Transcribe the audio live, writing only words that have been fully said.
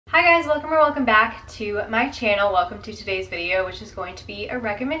Hi guys, welcome or welcome back to my channel. Welcome to today's video, which is going to be a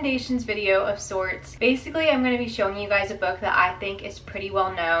recommendations video of sorts. Basically, I'm going to be showing you guys a book that I think is pretty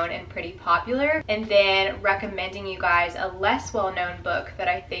well known and pretty popular, and then recommending you guys a less well known book that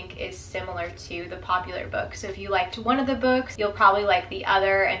I think is similar to the popular book. So if you liked one of the books, you'll probably like the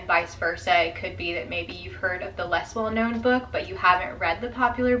other, and vice versa. It could be that maybe you've heard of the less well known book, but you haven't read the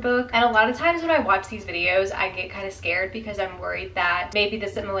popular book. And a lot of times when I watch these videos, I get kind of scared because I'm worried that maybe the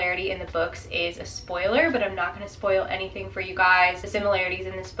similarity in the books is a spoiler, but I'm not going to spoil anything for you guys. The similarities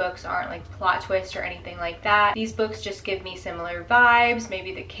in this books aren't like plot twists or anything like that. These books just give me similar vibes.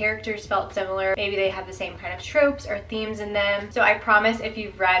 Maybe the characters felt similar. Maybe they have the same kind of tropes or themes in them. So I promise if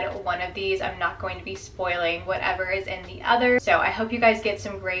you've read one of these, I'm not going to be spoiling whatever is in the other. So I hope you guys get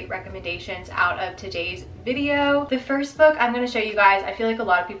some great recommendations out of today's video. The first book I'm going to show you guys, I feel like a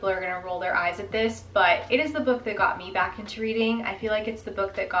lot of people are going to roll their eyes at this, but it is the book that got me back into reading. I feel like it's the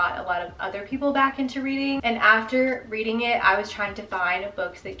book that got a lot of other people back into reading, and after reading it, I was trying to find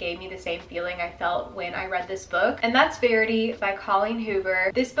books that gave me the same feeling I felt when I read this book, and that's Verity by Colleen Hoover.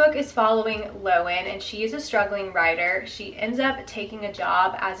 This book is following Lowen, and she is a struggling writer. She ends up taking a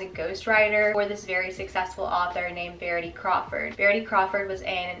job as a ghostwriter for this very successful author named Verity Crawford. Verity Crawford was in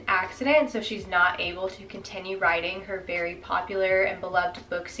an accident, so she's not able to continue writing her very popular and beloved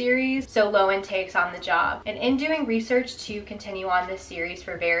book series, so Lowen takes on the job. And in doing research to continue on this series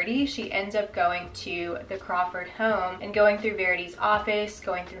for Verity, she ends up going to the Crawford home and going through Verity's office,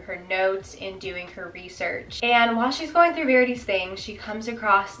 going through her notes and doing her research. And while she's going through Verity's things, she comes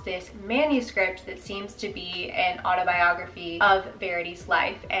across this manuscript that seems to be an autobiography of Verity's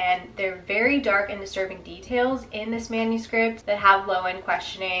life. And they're very dark and disturbing details in this manuscript that have Lowen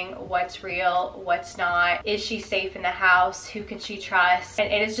questioning what's real, what's not, is she safe in the house, who can she trust?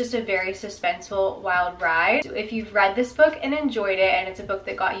 And it is just a very suspenseful, wild ride. So if you've read this book and enjoyed it, and it's a book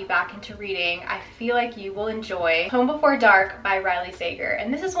that got you back into reading, I feel like you will enjoy Home Before Dark by Riley Sager.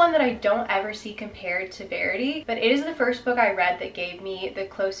 And this is one that I don't ever see compared to Verity, but it is the first book I read that gave me the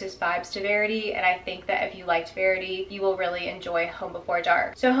closest vibes to Verity, and I think that if you liked Verity, you will really enjoy Home Before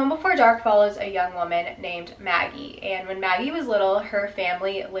Dark. So Home Before Dark follows a young woman named Maggie, and when Maggie was little, her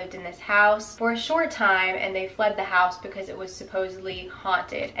family lived in this house for a short time, and they fled the house because it was supposedly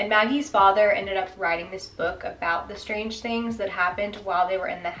haunted. And Maggie's father ended up writing this book about the strange things that happened while they were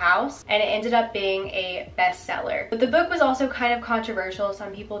in the house, and it ended up being a bestseller. But the book was also kind of controversial.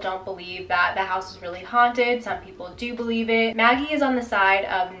 Some people don't believe that the house is really haunted. Some people do believe it. Maggie is on the side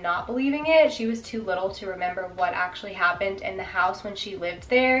of not believing it. She was too little to remember what actually happened in the house when she lived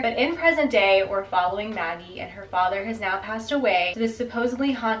there. But in present day, we're following Maggie, and her father has now passed away. So this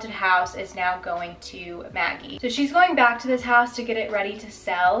supposedly haunted house is now going to Maggie. So she's going back to this house to get it ready to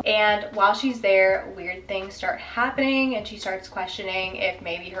sell, and while she's there, weird things start happening, and she starts questioning if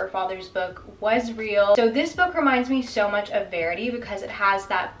maybe her father's book was real. So this book reminds me so much of Verity because it has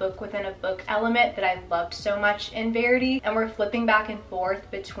that book within a book element that I loved so much in Verity, and we're flipping back and forth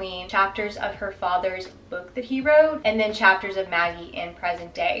between chapters of her father's book that he wrote and then chapters of Maggie in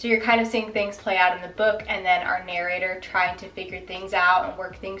present day. So you're kind of seeing things play out in the book, and then our narrator trying to figure things out and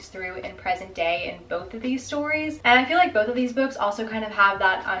work things through in present day in both of these stories. And I feel like both of these books also kind of have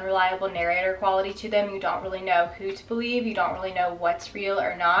that unreliable narrator quality to them. You don't really know who to believe. You don't really know what's real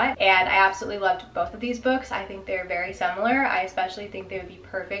or not. And I absolutely loved both of these books. I think they're very similar. I especially think they would be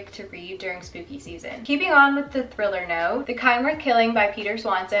perfect to read during spooky season. Keeping on with the thriller note, The Kind Worth Killing by Peter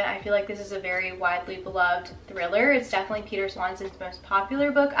Swanson. I feel like this is a very widely beloved thriller. It's definitely Peter Swanson's most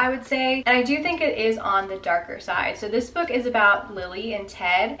popular book, I would say. And I do think it is on the darker side. So this book is about Lily and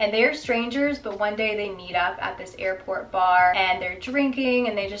Ted, and they are strangers, but one day they meet up at this airport bar and they're drinking,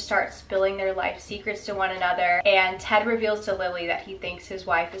 and they just start spilling their life secrets to one another. And Ted reveals to Lily that he thinks his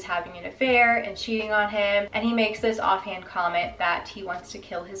wife is having an affair and cheating on him, and he makes this offhand comment that he wants to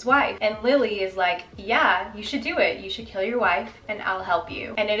kill his wife. And Lily is like, yeah, you should do it. You should kill your wife and I'll help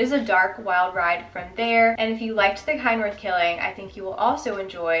you. And it is a dark, wild ride from there. And if you liked The Kind Worth Killing, I think you will also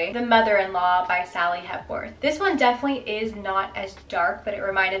enjoy The Mother-in-Law by Sally Hepworth. This one definitely is not as dark, but it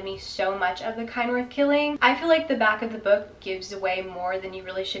reminded me so much of The Kind Worth Killing. I feel like the back of the book gives away more than you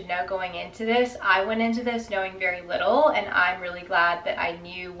really should know going into this. I went into this knowing very little, and I'm really glad that I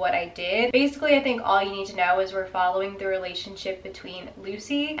knew what I did. Basically, I think all you need to know is we're following the relationship between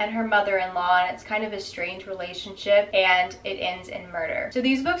Lucy and her mother-in-law, and it's kind of a strange relationship, and it ends in murder. So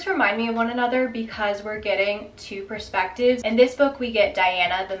these books remind me of one another because we're getting two perspectives. In this book, we get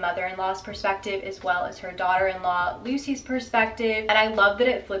Diana, the mother-in-law's perspective, as well as her daughter-in-law, Lucy's perspective, and I love that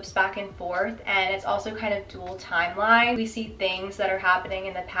it flips back and forth, and it's also kind of dual timeline. We see things that are happening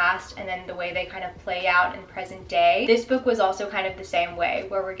in the past and then the way they kind of play out in present day. This book was also kind of the same way,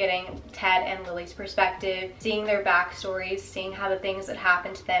 where we're getting Ted and Lily's perspective, seeing their backstories, seeing how the things that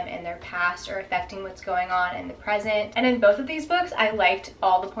happened to them in their past are affecting what's going on in the present. And in both of these books, I liked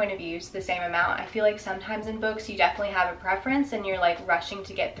all the point of views the same amount. I feel like sometimes in books you definitely have a preference and you're like rushing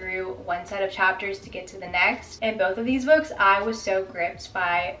to get through one set of chapters to get to the next. In both of these books, I was so gripped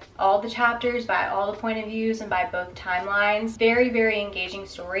by all the chapters, by all the point of views, and by both timelines. Very, very engaging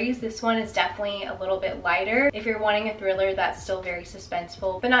stories. This one is definitely a little bit lighter. If you're wanting a thriller that's still very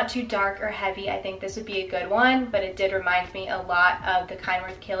suspenseful, but not too dark or heavy, I think this would be a good one. But it did remind me a lot of The Kind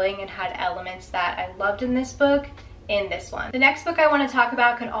Killing and had elements that I loved in this book in this one. The next book I want to talk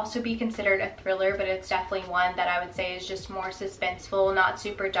about could also be considered a thriller, but it's definitely one that I would say is just more suspenseful, not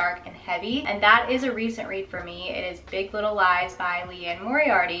super dark and heavy, and that is a recent read for me. It is Big Little Lies by Liane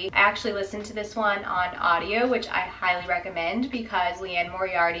Moriarty. I actually listened to this one on audio, which I highly recommend because Liane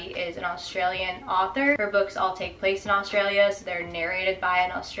Moriarty is an Australian author. Her books all take place in Australia, so they're narrated by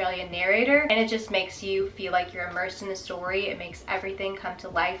an Australian narrator, and it just makes you feel like you're immersed in the story. It makes everything come to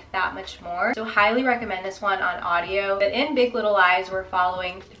life that much more. So highly recommend this one on audio. But in Big Little Lies, we're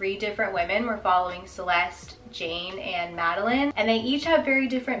following 3 different women. We're following Celeste, Jane, and Madeline, and they each have very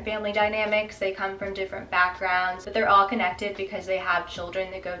different family dynamics. They come from different backgrounds, but they're all connected because they have children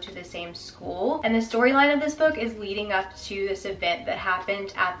that go to the same school. And the storyline of this book is leading up to this event that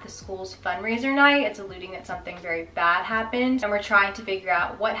happened at the school's fundraiser night. It's alluding that something very bad happened, and we're trying to figure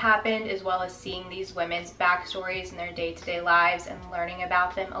out what happened, as well as seeing these women's backstories and their day-to-day lives and learning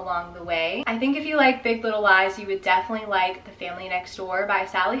about them along the way. I think if you like Big Little Lies, you would definitely like The Family Next Door by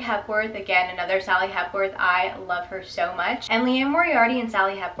Sally Hepworth. Again, another Sally Hepworth. I love her so much. And Liane Moriarty and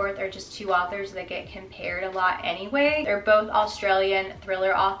Sally Hepworth are just 2 authors that get compared a lot anyway. They're both Australian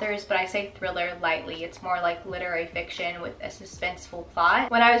thriller authors, but I say thriller lightly. It's more like literary fiction with a suspenseful plot.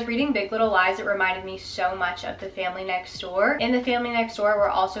 When I was reading Big Little Lies, it reminded me so much of The Family Next Door. In The Family Next Door, we're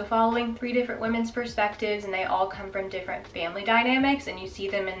also following 3 different women's perspectives, and they all come from different family dynamics, and you see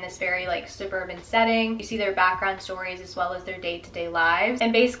them in this very like suburban setting. You see their background stories as well as their day-to-day lives.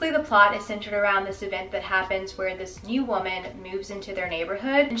 And basically the plot is centered around this event that happens where this new woman moves into their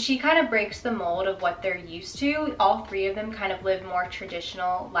neighborhood, and she kind of breaks the mold of what they're used to. All 3 of them kind of live more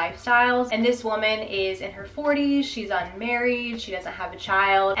traditional lifestyles, and this woman is in her 40s. She's unmarried, she doesn't have a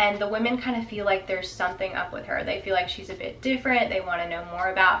child, and the women kind of feel like there's something up with her. They feel like she's a bit different. They want to know more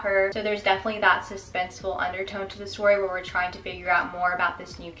about her. So there's definitely that suspenseful undertone to the story where we're trying to figure out more about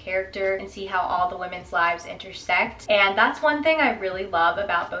this new character and see how all the women's lives intersect. And that's one thing I really love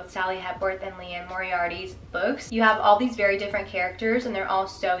about both Sally Hepworth and Liane Moriarty's books. You have all these very different characters, and they're all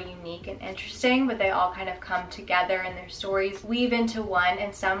so unique and interesting, but they all kind of come together and their stories weave into one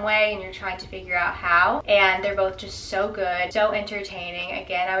in some way, and you're trying to figure out how. And they're both just so good, so entertaining.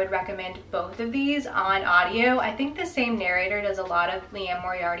 Again, I would recommend both of these on audio. I think the same narrator does a lot of Liane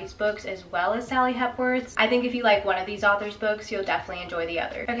Moriarty's books as well as Sally Hepworth's. I think if you like one of these authors' books, you'll definitely enjoy the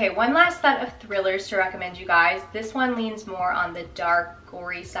other. Okay, one last set of thrillers to recommend you guys. This one leans more on the dark,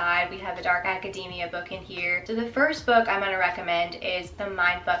 gory side. We have a dark academia book in here. So the first book I'm going to recommend is the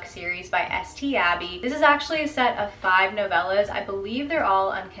Mindfuck series by S.T. Abbey. This is actually a set of 5 novellas. I believe they're all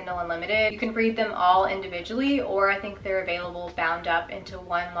on Kindle Unlimited. You can read them all individually, or I think they're available bound up into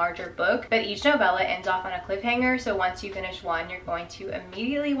one larger book, but each novella ends off on a cliffhanger, so once you finish one, you're going to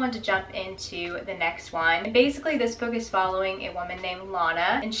immediately want to jump into the next one. And basically this book is following a woman named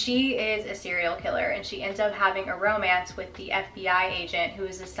Lana, and she is a serial killer, and she ends up having a romance with the FBI agent who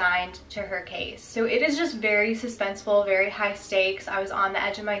is assigned to her case. So it is just very suspenseful, very high stakes. I was on the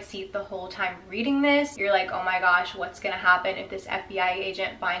edge of my seat the whole time reading this. You're like, oh my gosh, what's gonna happen if this FBI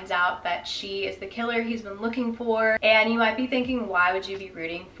agent finds out that she is the killer he's been looking for? And you might be thinking, why would you be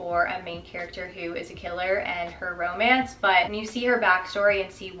rooting for a main character who is a killer and her romance? But when you see her backstory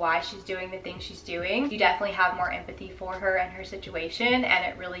and see why she's doing the things she's doing, you definitely have more empathy for her and her situation, and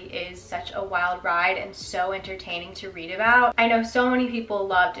it really is such a wild ride and so entertaining to read about. I know so many people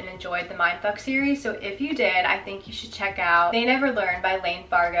loved and enjoyed the Mindfuck series, so if you did, I think you should check out They Never Learn by Lane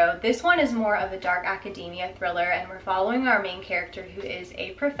Fargo. This one is more of a dark academia thriller, and we're following our main character who is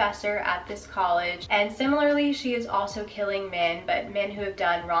a professor at this college, and similarly she is also killing men, but men who have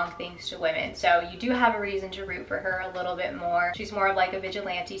done wrong things to women. So you do have a reason to root for her a little bit more. She's more of like a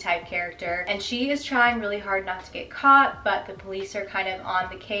vigilante type character, and she is trying really hard not to get caught, but the police are kind of on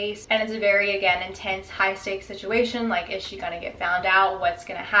the case, and it's a very, again, intense, high stakes situation. Like, is she gonna get found out? out what's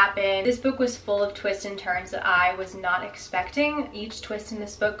gonna happen. This book was full of twists and turns that I was not expecting. Each twist in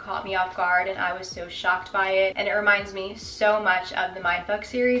this book caught me off guard and I was so shocked by it. And it reminds me so much of the Mindfuck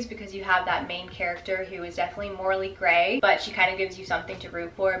series because you have that main character who is definitely morally gray, but she kind of gives you something to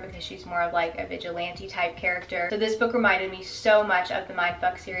root for because she's more of like a vigilante type character. So this book reminded me so much of the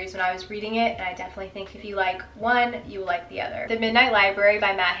Mindfuck series when I was reading it, and I definitely think if you like one, you will like the other. The Midnight Library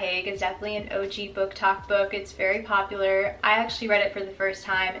by Matt Haig is definitely an OG book talk book. It's very popular. I actually read it for the first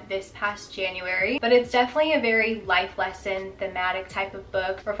time this past January, but it's definitely a very life lesson thematic type of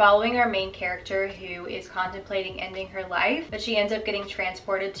book. We're following our main character who is contemplating ending her life, but she ends up getting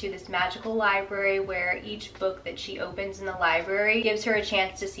transported to this magical library where each book that she opens in the library gives her a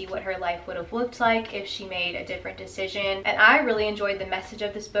chance to see what her life would have looked like if she made a different decision. And I really enjoyed the message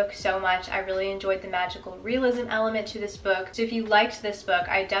of this book so much. I really enjoyed the magical realism element to this book. So if you liked this book,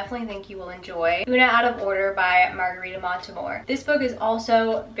 I definitely think you will enjoy Una Out of Order by Margarita Montemor. This book is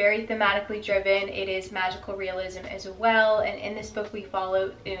also very thematically driven. It is magical realism as well, and in this book we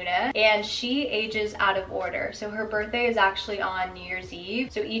follow Una, and she ages out of order. So her birthday is actually on New Year's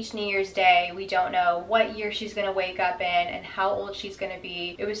Eve, so each New Year's Day we don't know what year she's gonna wake up in and how old she's gonna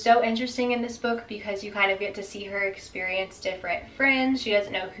be. It was so interesting in this book because you kind of get to see her experience different friends. She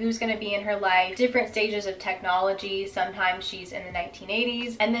doesn't know who's gonna be in her life, different stages of technology. Sometimes she's in the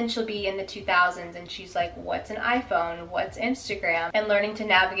 1980s and then she'll be in the 2000s and she's like, what's an iPhone, what's Instagram, and learning to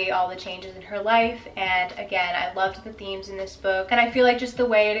navigate all the changes in her life. And again, I loved the themes in this book, and I feel like just the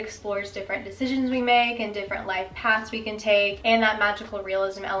way it explores different decisions we make and different life paths we can take, and that magical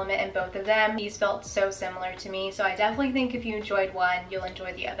realism element in both of them, these felt so similar to me. So I definitely think if you enjoyed one, you'll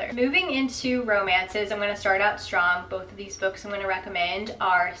enjoy the other. Moving into romances, I'm going to start out strong. Both of these books I'm going to recommend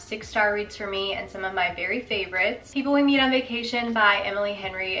are 6-star reads for me and some of my very favorites. People We Meet on Vacation by Emily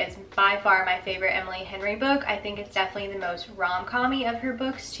Henry is by far my favorite Emily Henry book. I think it's definitely the most rom-com-y of her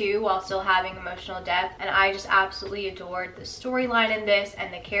books too, while still having emotional depth, and I just absolutely adored the storyline in this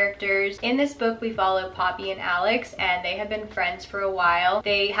and the characters. In this book we follow Poppy and Alex, and they have been friends for a while.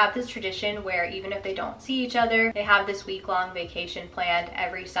 They have this tradition where even if they don't see each other, they have this week-long vacation planned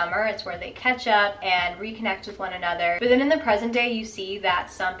every summer. It's where they catch up and reconnect with one another. But then in the present day you see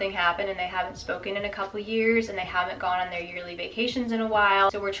that something happened and they haven't spoken in a couple years and they haven't gone on their yearly vacations in a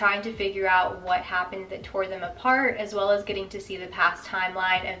while. So we're trying to figure out what happened that tore them apart, as well as getting to see the past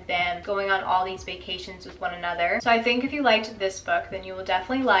timeline of them going on all these vacations with one another. So I think if you liked this book, then you will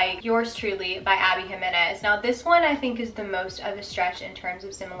definitely like Yours Truly by Abby Jimenez. Now this one I think is the most of a stretch in terms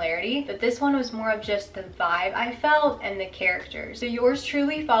of similarity, but this one was more of just the vibe I felt and the characters. So Yours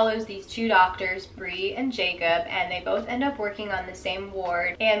Truly follows these two doctors, Bree and Jacob, and they both end up working on the same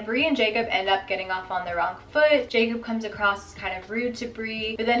ward, and Bree and Jacob end up getting off on the wrong foot. Jacob comes across as kind of rude to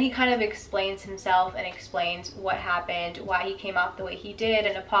Bree, but then he kind of explains himself and explains what happened, why he came off the way he did,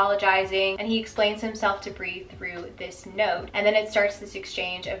 and apologizing, and he explains himself to Bree through this note, and then it starts this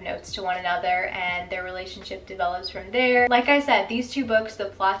exchange of notes to one another, and their relationship develops from there. Like I said, these two books, the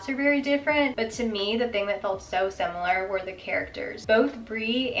plots are very different, but to me the thing that felt so similar were the characters. Both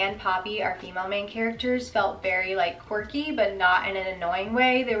Bree and Poppy, our female main characters, felt very like quirky, but not in an annoying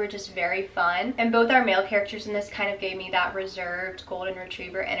way. They were just very fun, and both our male characters in this kind of gave me that reserved golden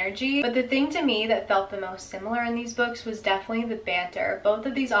retriever energy. But the thing to me that felt the most similar in these books was definitely the banter. Both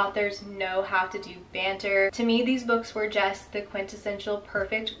of these authors know how to do banter. To me, these books were just the quintessential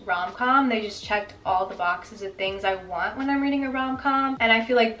perfect rom-com. They just checked all the boxes of things I want when I'm reading a rom-com, and I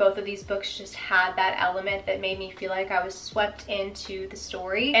feel like both of these books just had that element that made me feel like I was swept into the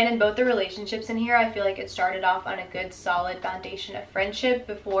story. And in both the relationships in here, I feel like it started off on a good solid foundation of friendship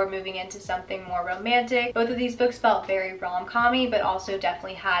before moving into something more romantic. Both of these books felt very rom-com-y, but also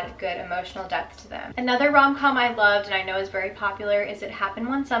definitely had good emotional depth to them. Another rom-com I loved and I know is very popular is It Happened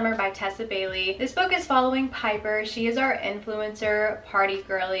One Summer by Tessa Bailey. This book is following Piper. She is our influencer party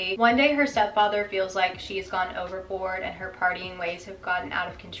girly. One day her stepfather feels like she's gone overboard and her partying ways have gotten out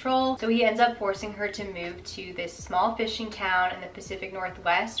of control, so he ends up forcing her to move to this small fishing town in the Pacific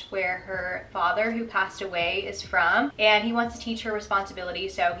Northwest where her father, who passed away, is from, and he wants to teach her responsibility,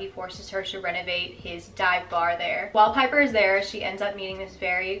 so he forces her to renovate his dive bar there. While Piper is there, she ends up meeting this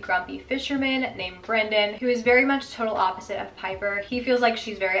very grumpy fisherman named Brendan, who is very much total opposite of Piper. He feels like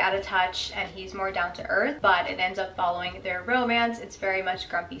she's very out of touch and he's more down to earth, but it ends up following their romance. It's very much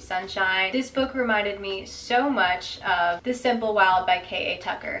grumpy sunshine. This book reminded me so much of The Simple Wild by K.A.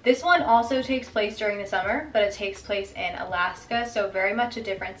 Tucker. This one also takes place during the summer, but it takes place in Alaska, so very much a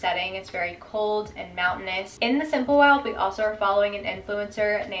different setting. It's very cold and mountainous. In The Simple Wild, we also are following an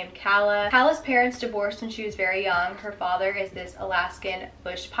influencer named Kala. Kala's parents divorced when she was very young. Her father is this Alaskan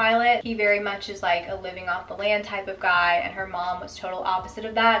bush pilot. He very much is like a living off the land type of guy. guy, and her mom was total opposite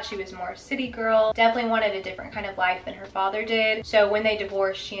of that. She was more a city girl, definitely wanted a different kind of life than her father did. So when they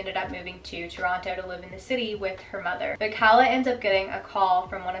divorced, she ended up moving to Toronto to live in the city with her mother. But Calla ends up getting a call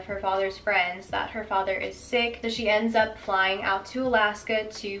from one of her father's friends that her father is sick, so she ends up flying out to Alaska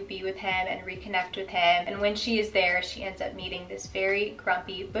to be with him and reconnect with him. And when she is there, she ends up meeting this very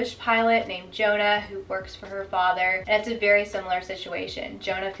grumpy bush pilot named Jonah who works for her father, and it's a very similar situation.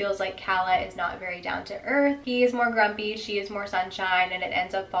 Jonah feels like Calla is not very down to earth. He is more grumpy, she is more sunshine, and it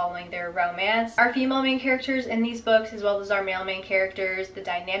ends up following their romance. Our female main characters in these books, as well as our male main characters, the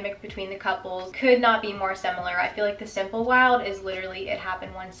dynamic between the couples could not be more similar. I feel like The Simple Wild is literally It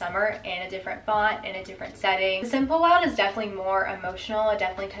Happened One Summer in a different font, in a different setting. The Simple Wild is definitely more emotional. It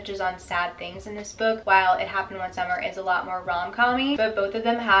definitely touches on sad things in this book, while It Happened One Summer is a lot more rom-com-y, but both of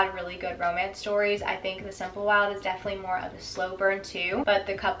them had really good romance stories. I think The Simple Wild is definitely more of a slow burn too, but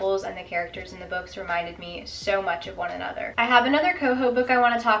the couples and the characters in the books reminded me so much of one another. I have another Coho book I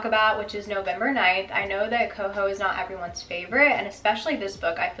want to talk about, which is November 9th. I know that Coho is not everyone's favorite, and especially this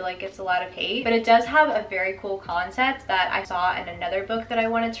book I feel like gets a lot of hate, but it does have a very cool concept that I saw in another book that I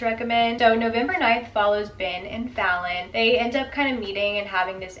wanted to recommend. So November 9th follows Ben and Fallon. They end up kind of meeting and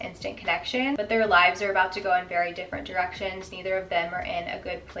having this instant connection, but their lives are about to go in very different directions. Neither of them are in a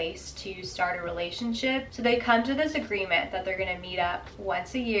good place to start a relationship, so they come to this agreement that they're going to meet up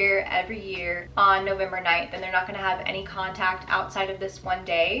once a year, every year on November 9th, and they're not going to have any contact outside of this one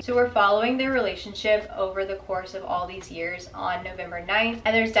day. So we're following their relationship over the course of all these years on November 9th,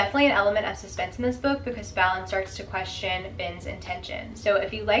 and there's definitely an element of suspense in this book because Fallon starts to question Ben's intentions. So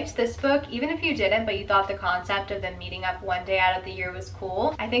if you liked this book, even if you didn't but you thought the concept of them meeting up one day out of the year was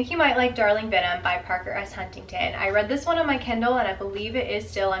cool, I think you might like Darling Venom by Parker S. Huntington. I read this one on my Kindle and I believe it is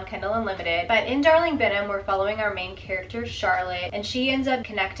still on Kindle Unlimited, but in Darling Venom we're following our main character Charlotte, and she ends up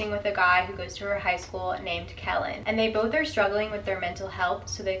connecting with a guy who goes to her high school named Kellen, and they both are struggling with their mental health,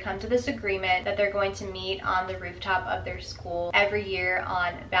 so they come to this agreement that they're going to meet on the rooftop of their school every year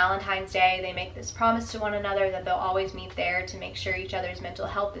on Valentine's Day. They make this promise to one another that they'll always meet there to make sure each other's mental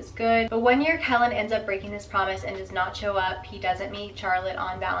health is good. But one year Kellen ends up breaking this promise and does not show up. He doesn't meet Charlotte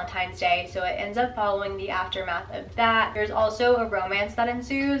on Valentine's Day, so it ends up following the aftermath of that. There's also a romance that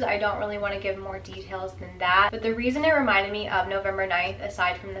ensues. I don't really want to give more details than that, but the reason it reminded me of November 9th,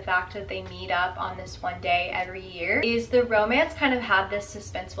 aside from the fact that they meet up on this one day every year, is the romance kind of had this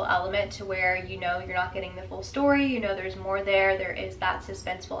suspenseful element to where you know you're not getting the full story, you know there's more there is that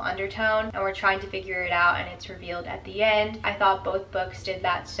suspenseful undertone, and we're trying to figure it out and it's revealed at the end. I thought both books did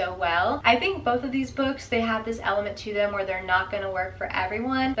that so well. I think both of these books, they have this element to them where they're not going to work for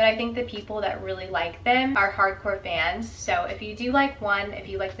everyone, but I think the people that really like them are hardcore fans. So if you do like one, if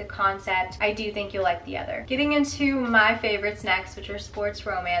you like the concept, I do think you'll like the other. Getting into my favorites next, which are sports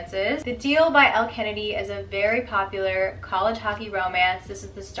romances. The Deal by Elle Kennedy is a very popular college hockey romance. This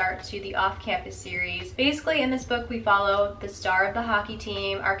is the start to the Off-Campus series. Basically in this book we follow the star of the hockey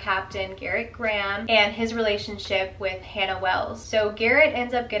team, our captain Garrett Graham, and his relationship with Hannah Wells. So Garrett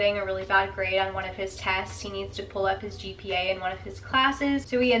ends up getting a really bad grade on one of his tests. He needs to pull up his GPA in one of his classes,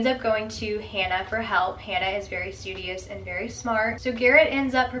 so he ends up going to Hannah for help. Hannah is very studious and very smart, so Garrett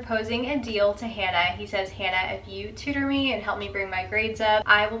ends up proposing a deal to Hannah. He says, Hannah, if you tutor me and help me bring my grades up,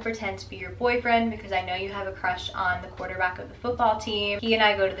 I will pretend to be your boyfriend because I know you have a crush on the quarterback of the football team. He and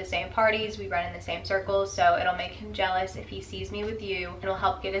I go to the same parties, we run in the same circles, so it'll make him jealous if he sees me with you, and it'll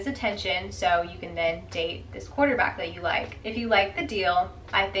help get his attention so you can then date this quarterback that you like. If you like the deal,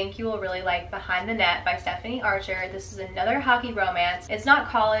 I think you will really like Behind the Net by Stephanie Archer. This is another hockey romance. It's not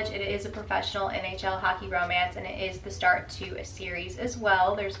college, it is a professional NHL hockey romance, and it is the start to a series as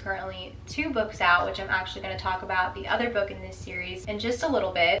well. There's currently 2 books out, which I'm actually going to talk about the other book in this series in just a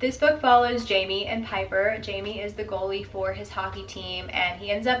little bit. This book follows Jamie and Piper. Jamie is the goalie for his hockey team, and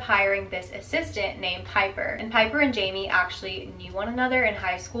he ends up hiring this assistant named Piper. And Piper and Jamie actually knew one another in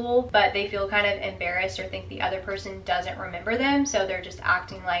high school, but they feel kind of embarrassed or think the other person doesn't remember them, so they're just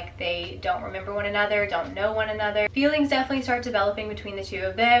acting like they don't remember one another, don't know one another. Feelings definitely start developing between the two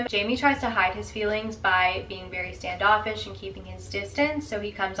of them. Jamie tries to hide his feelings by being very standoffish and keeping his distance, so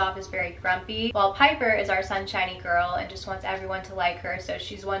he comes off as very grumpy, while Piper is our sunshiny girl and just wants everyone to like her, so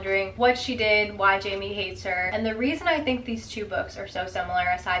she's wondering what she did, why Jamie hates her. And the reason I think these 2 books are so similar,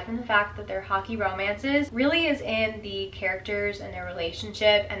 aside from the fact that they're hockey romances, really is in the characters and their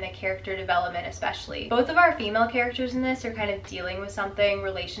relationship and the character development especially. Both of our female characters in this are kind of dealing with something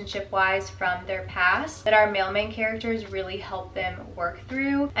relationship-wise from their past that our male main characters really help them work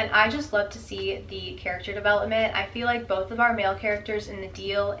through, and I just love to see the character development. I feel like both of our male characters in The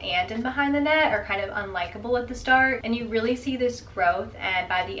Deal and in Behind the Net are kind of unlikable at the start, and you really see this growth, and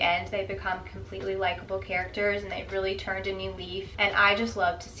by the end they become completely likable characters characters and they've really turned a new leaf, and I just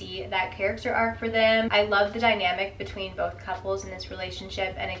love to see that character arc for them. I love the dynamic between both couples in this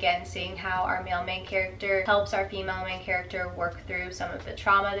relationship, and again, seeing how our male main character helps our female main character work through some of the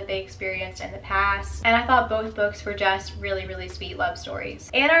trauma that they experienced in the past. And I thought both books were just really, really sweet love stories.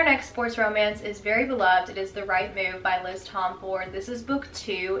 And our next sports romance is very beloved. It is The Right Move by Liz Tomforde. This is book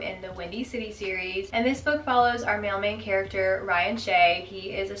 2 in the Windy City series, and this book follows our male main character, Ryan Shay.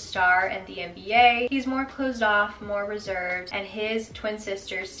 He is a star in the NBA. He's more closed off, more reserved, and his twin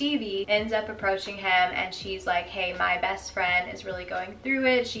sister, Stevie, ends up approaching him, and she's like, hey, my best friend is really going through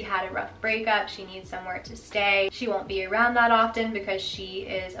it. She had a rough breakup. She needs somewhere to stay. She won't be around that often because she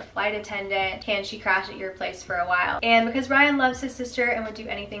is a flight attendant. Can she crash at your place for a while? And because Ryan loves his sister and would do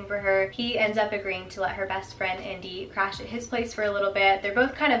anything for her, he ends up agreeing to let her best friend, Indy, crash at his place for a little bit. They're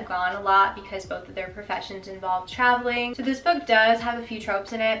both kind of gone a lot because both of their professions involve traveling. So this book does have a few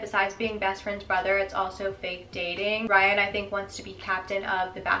tropes in it. Besides being best friend's brother, it's also fake dating. Ryan, I think, wants to be captain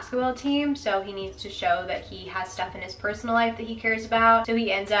of the basketball team, so he needs to show that he has stuff in his personal life that he cares about. So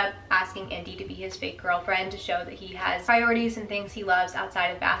he ends up asking Indy to be his fake girlfriend to show that he has priorities and things he loves outside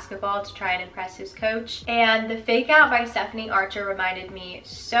of basketball to try and impress his coach. And The Fake Out by Stephanie Archer reminded me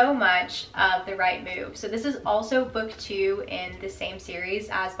so much of The Right Move. So this is also book 2 in the same series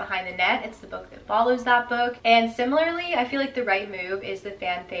as Behind the Net. It's the book that follows that book. And similarly, I feel like The Right Move is the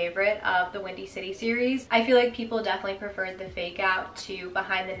fan favorite of the Windy City series. I feel like people definitely preferred The Fake Out to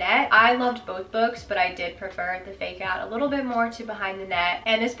Behind the Net. I loved both books, but I did prefer The Fake Out a little bit more to Behind the Net.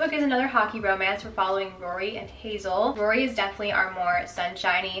 And this book is another hockey romance. We're following Rory and Hazel. Rory is definitely our more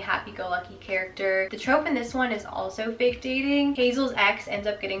sunshiny, happy-go-lucky character. The trope in this one is also fake dating. Hazel's ex ends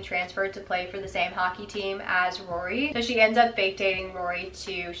up getting transferred to play for the same hockey team as Rory, so she ends up fake dating Rory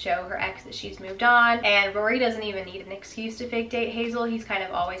to show her ex that she's moved on. And Rory doesn't even need an excuse to fake date Hazel. He's kind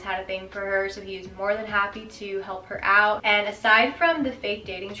of always had a thing for her, so he's more than happy to help her out. And aside from the fake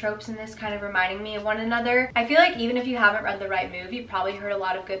dating tropes in this kind of reminding me of one another, I feel like even if you haven't read The Right Move, you've probably heard a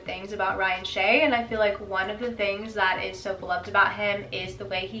lot of good things about Ryan Shay, and I feel like one of the things that is so beloved about him is the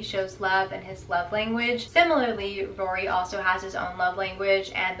way he shows love and his love language. Similarly, Rory also has his own love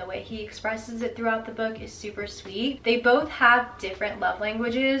language, and the way he expresses it throughout the book is super sweet. They both have different love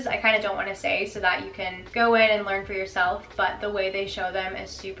languages. I kind of don't want to say so that you can go in and learn for yourself, but the way they show them is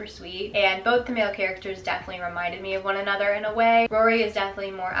super sweet. And both the male characters definitely reminded me of one another in a way. Rory is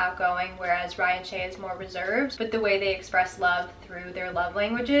definitely more outgoing, whereas Ryan Shay is more reserved, but the way they express love through their love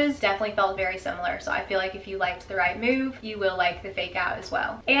languages definitely felt very similar. So I feel like if you liked The Right Move, you will like The Fake Out as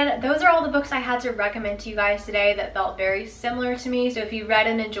well. And those are all the books I had to recommend to you guys today that felt very similar to me. So if you read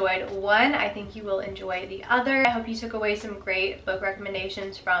and enjoyed one, I think you will enjoy the other. I hope you took away some great book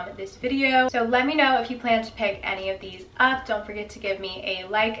recommendations from this video. So let me know if you plan to pick any of these up. Don't forget to give me a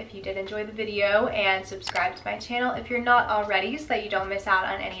like if you did enjoy the video, and subscribe to my channel if you're not already so that you don't miss out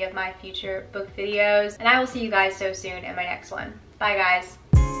on any of my future book videos. And I will see you guys so soon in my next one. Bye guys.